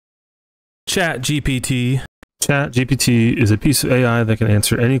ChatGPT. ChatGPT is a piece of AI that can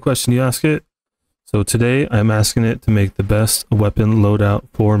answer any question you ask it. So today I'm asking it to make the best weapon loadout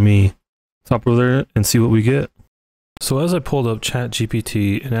for me. Top over there and see what we get. So as I pulled up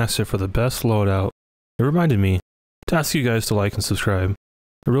ChatGPT and asked it for the best loadout, it reminded me to ask you guys to like and subscribe.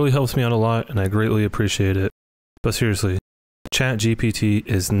 It really helps me out a lot and I greatly appreciate it. But seriously, ChatGPT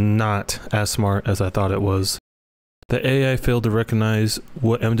is not as smart as I thought it was. The AI failed to recognize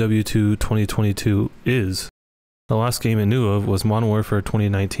what MW2 2022 is. The last game it knew of was Modern Warfare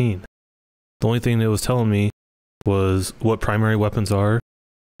 2019. The only thing it was telling me was what primary weapons are,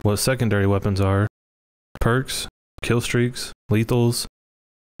 what secondary weapons are, perks, kill streaks, lethals.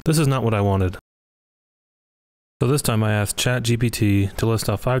 This is not what I wanted. So this time I asked ChatGPT to list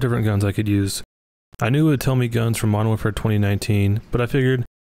off 5 different guns I could use. I knew it would tell me guns from Modern Warfare 2019, but I figured,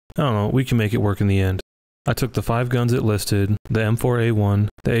 I don't know, we can make it work in the end. I took the 5 guns it listed, the M4A1,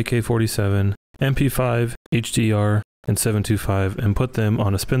 the AK-47, MP5, HDR, and 725, and put them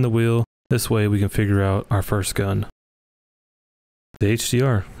on a spin the wheel. This way we can figure out our first gun. The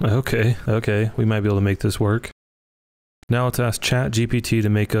HDR. Okay, we might be able to make this work. Now let's ask ChatGPT to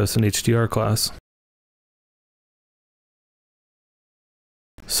make us an HDR class.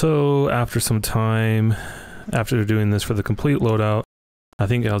 So after some time, after doing this for the complete loadout, I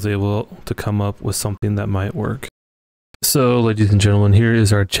think I was able to come up with something that might work. So ladies and gentlemen, here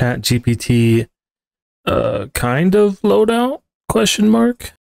is our ChatGPT kind of loadout question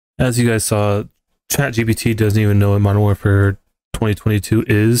mark. As you guys saw, ChatGPT doesn't even know what Modern Warfare 2022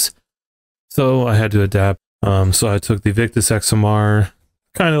 is. So I had to adapt. So I took the Victus XMR,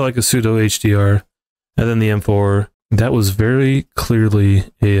 kind of like a pseudo HDR, and then the M4. That was very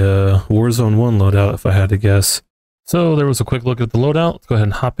clearly a Warzone 1 loadout, if I had to guess. So there was a quick look at the loadout. Let's go ahead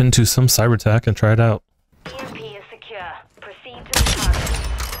and hop into some cyber attack and try it out. EMP is secure. Proceed to the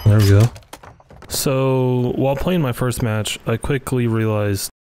target. There we go. So while playing my first match, I quickly realized,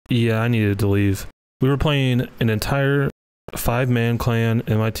 yeah, I needed to leave. We were playing an entire 5-man clan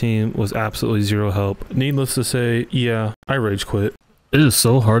and my team was absolutely zero help. Needless to say, yeah, I rage quit. It is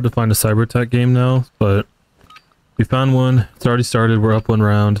so hard to find a cyber attack game now, but we found one. It's already started. We're up 1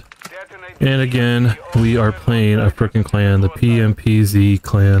 round. And again, we are playing a frickin' clan, the PMPZ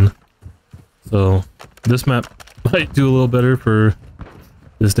clan. So this map might do a little better for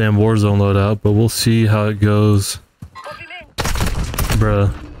this damn Warzone loadout, but we'll see how it goes.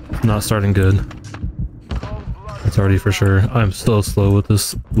 Bruh, not starting good. It's already for sure. I'm so slow with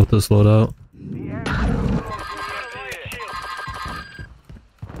this loadout.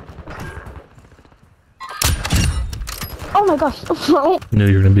 Oh my gosh. Knew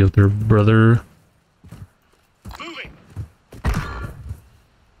you were gonna be up there, brother.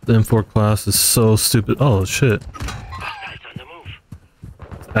 The M4 class is so stupid. Oh shit.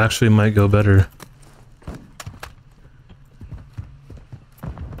 Actually might go better.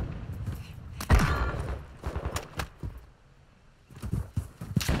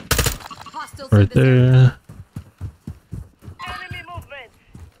 Right there. Enemy movement.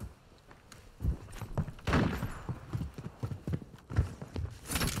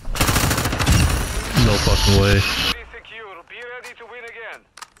 No fucking way. Secure. Be ready to win again.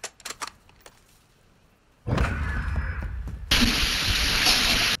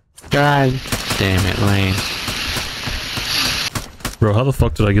 God damn it, Lane. Bro, how the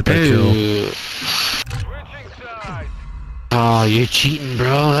fuck did I get that kill? Switching sides. Oh, you're cheating,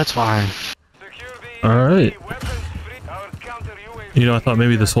 bro. That's why. Secure the Alright. weapons free. Our counter UAV. You know, I thought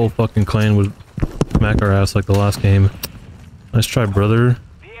maybe this whole fucking clan would smack our ass like the last game. Nice try, brother.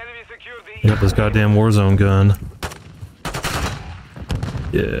 The enemy secured the You got this goddamn Warzone gun.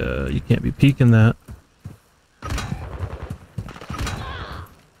 Yeah, you can't be peeking that.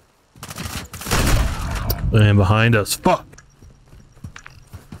 And behind us, fuck!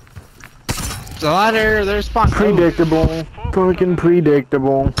 Slaughter, there's spawn. Predictable. Fucking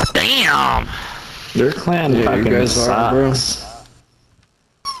predictable. Damn! Their clan Yeah, fucking you guys are, sucks.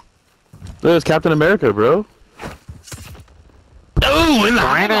 There's Captain America, bro. Oh, in the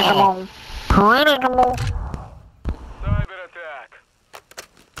eyeball! Predictable. cyber attack.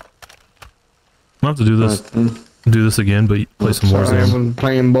 I'll have to do this again, but play some Sorry, I Warzone. was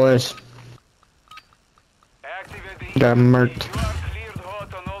playing boys. Activating. Got murked. You are cleared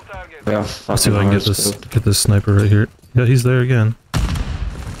hot on all targets. Yeah, Let's see if I can get this sniper right here. Yeah, he's there again.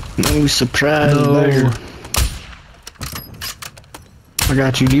 No surprise No. there. I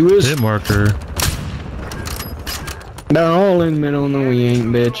got you, Lewis. Hit marker. They're all in the middle. No, we ain't,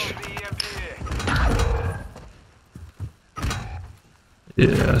 bitch.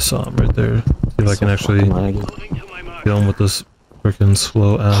 Yeah, I saw him right there. See if I can actually kill him with this freaking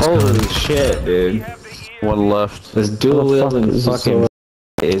slow ass Holy gun. shit, dude. One left. This dual wielding fucking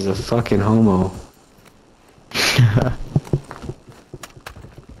is a fucking homo. I'm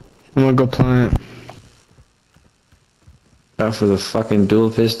gonna go plant. Out for the fucking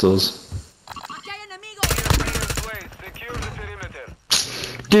dual pistols. Secure the perimeter.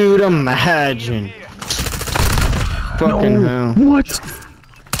 Dude, imagine. Fucking hell. What?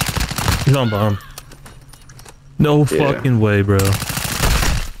 He's on bomb. No fucking way, bro.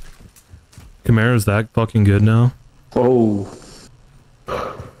 Camaro's that fucking good now? Oh.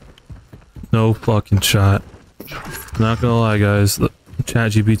 No fucking shot. Not gonna lie, guys.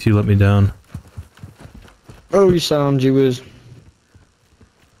 ChatGPT let me down. Oh, you saw him, G-Wiz.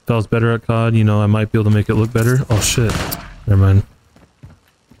 If I was better at COD, you know, I might be able to make it look better. Oh shit. Never mind.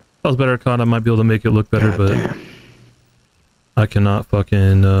 If I was better at COD, I might be able to make it look better, God but damn. I cannot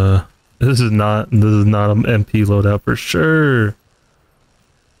fucking this is not an MP loadout for sure.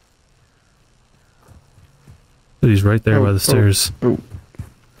 Dude, he's right there by the stairs. Oh.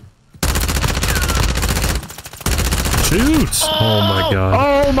 Shoot! Oh my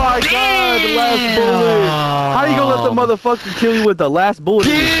god. Oh my god, the last bullet! How you gonna let the motherfucker kill you with the last bullet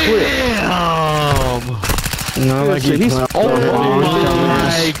in his clip? No, like Shit, he's my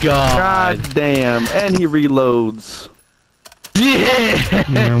god. God damn, and he reloads.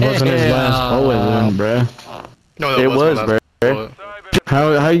 Man, wasn't his last bullet then, bruh. No, It was, my bro. last bullet.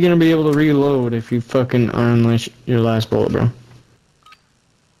 How you gonna be able to reload if you fucking unleash your last bullet, bro?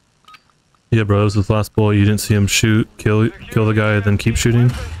 Yeah, bro, it was his last bullet. You didn't see him shoot, kill the guy, then keep shooting.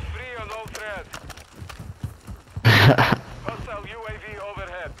 Free on all threats. Hostile UAV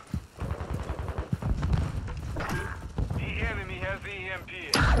overhead. The enemy has the EMP.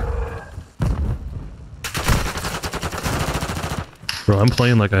 Bro, I'm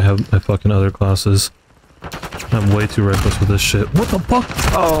playing like I have my fucking other classes. I'm way too reckless with this shit. What the fuck?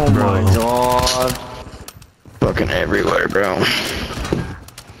 Oh Bro. my god. Fucking everywhere, bro.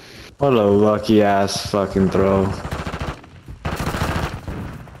 What a lucky ass fucking throw.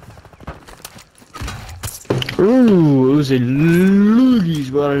 Ooh, it was a loogie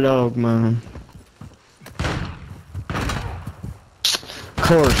spot a dog, man.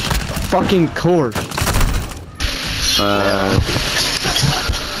 Course. Fucking course. Damn.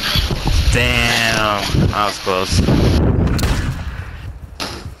 That was close.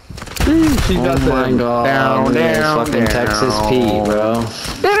 She got Oh my them. god, Down, man, down, fucking down. Texas Pete, bro.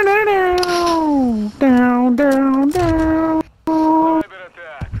 Cyber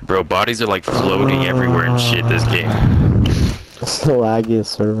attack. Bro, bodies are like floating everywhere and shit this game. It's the laggiest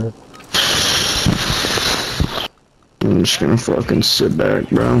server. I'm just gonna fucking sit back,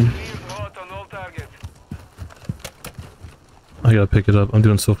 bro. Is hot on all targets. I gotta pick it up. I'm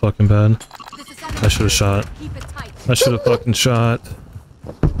doing so fucking bad. I should have shot. I should have fucking shot.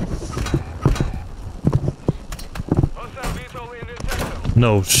 Hostile vehicle in the sector.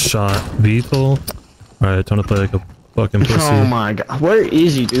 No shot. Beetle? Alright, time to play like a fucking pussy. Oh my god. Where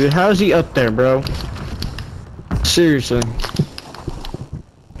is he, dude? How's he up there, bro? Seriously.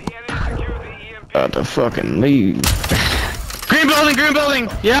 The enemy secured the EMP. About to fucking leave. Green building, green building!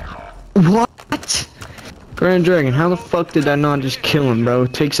 Yeah! What? Grand Dragon, how the fuck did I not just kill him, bro?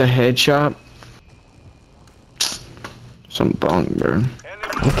 Takes a headshot. Some bunk, bro.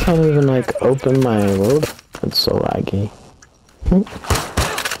 I can't even like open my load. It's so laggy.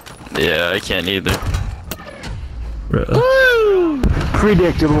 Yeah, I can't either. Bruh.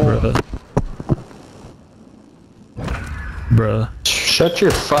 Predictable. Bruh. Bruh. Shut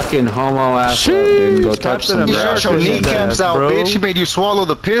your fucking homo ass up, dude. Go touch some grass. Shut your or something. kneecaps out, bro. bitch. She made you swallow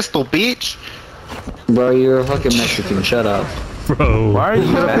the pistol, bitch. Bro, you're a fucking Mexican. Shut up. Bro. Why are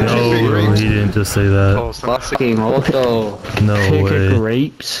you No, he didn't just say that. Fucking Hoto. No Pick a way.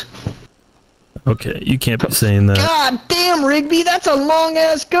 grapes. Okay, you can't be saying that. God damn, Rigby, that's a long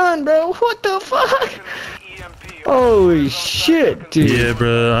ass gun, bro. What the fuck? EMP. Holy shit, dude. Yeah,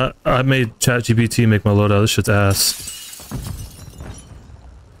 bro. I made ChatGPT make my loadout. This shit's ass.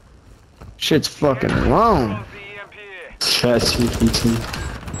 Shit's fucking long. The EMP. ChatGPT.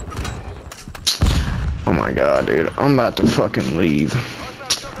 Oh my god, dude. I'm about to fucking leave.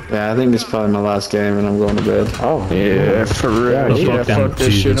 Yeah, I think this is probably my last game and I'm going to bed. Oh. Yeah, for real. Yeah, fucking fuck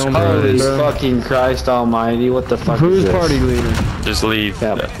this shit Jesus on Holy me, bro. fucking Christ almighty, what the fuck Who's is this? party leader? Just leave.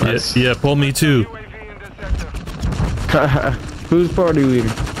 Yeah, Yeah, that's- yeah, pull me too. UAV in the sector. Who's party leader?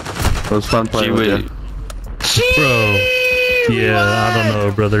 It was fun playing with you. Bro. Yeah, I don't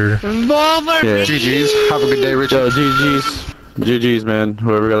know, brother. Yeah. GG's. Have a good day, Richard. Yo, GG's. GG's, man.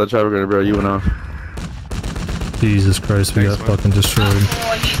 Whoever got the chopper gunner, bro, you went off. Jesus Christ, we got fucking destroyed.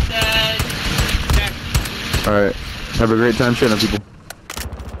 Alright. Have a great time shitting on people.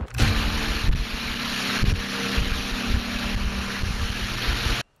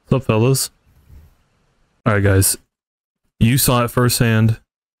 What's up, fellas? Alright, guys. You saw it firsthand,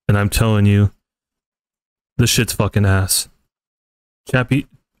 and I'm telling you, this shit's fucking ass. ChatGPT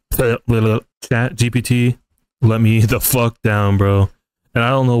let me the fuck down, bro. And I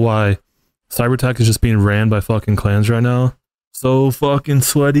don't know why. Cybertech is just being ran by fucking clans right now. So fucking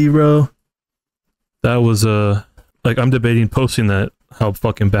sweaty, bro. That was, like, I'm debating posting that, how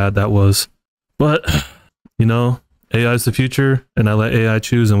fucking bad that was. But, you know, AI is the future, and I let AI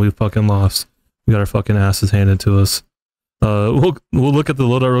choose, and we fucking lost. We got our fucking asses handed to us. We'll look at the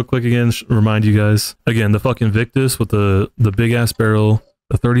loadout real quick again, remind you guys. Again, the fucking Victus with the big-ass barrel,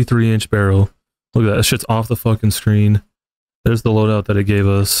 the 33-inch barrel. Look at that, that shit's off the fucking screen. There's the loadout that it gave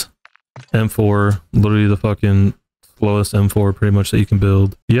us. M4, literally the fucking slowest M4 pretty much that you can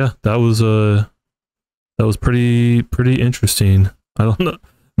build. Yeah, that was pretty interesting. I don't know.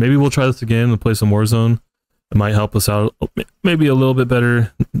 Maybe we'll try this again and play some Warzone. It might help us out. Maybe a little bit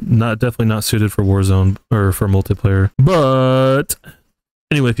better. Definitely not suited for Warzone or for multiplayer. But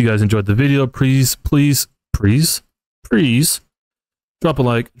anyway, if you guys enjoyed the video, please drop a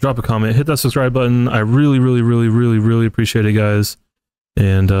like, drop a comment, hit that subscribe button. I really appreciate it, guys.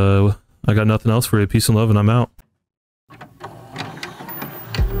 And I got nothing else for you. Peace and love, and I'm out.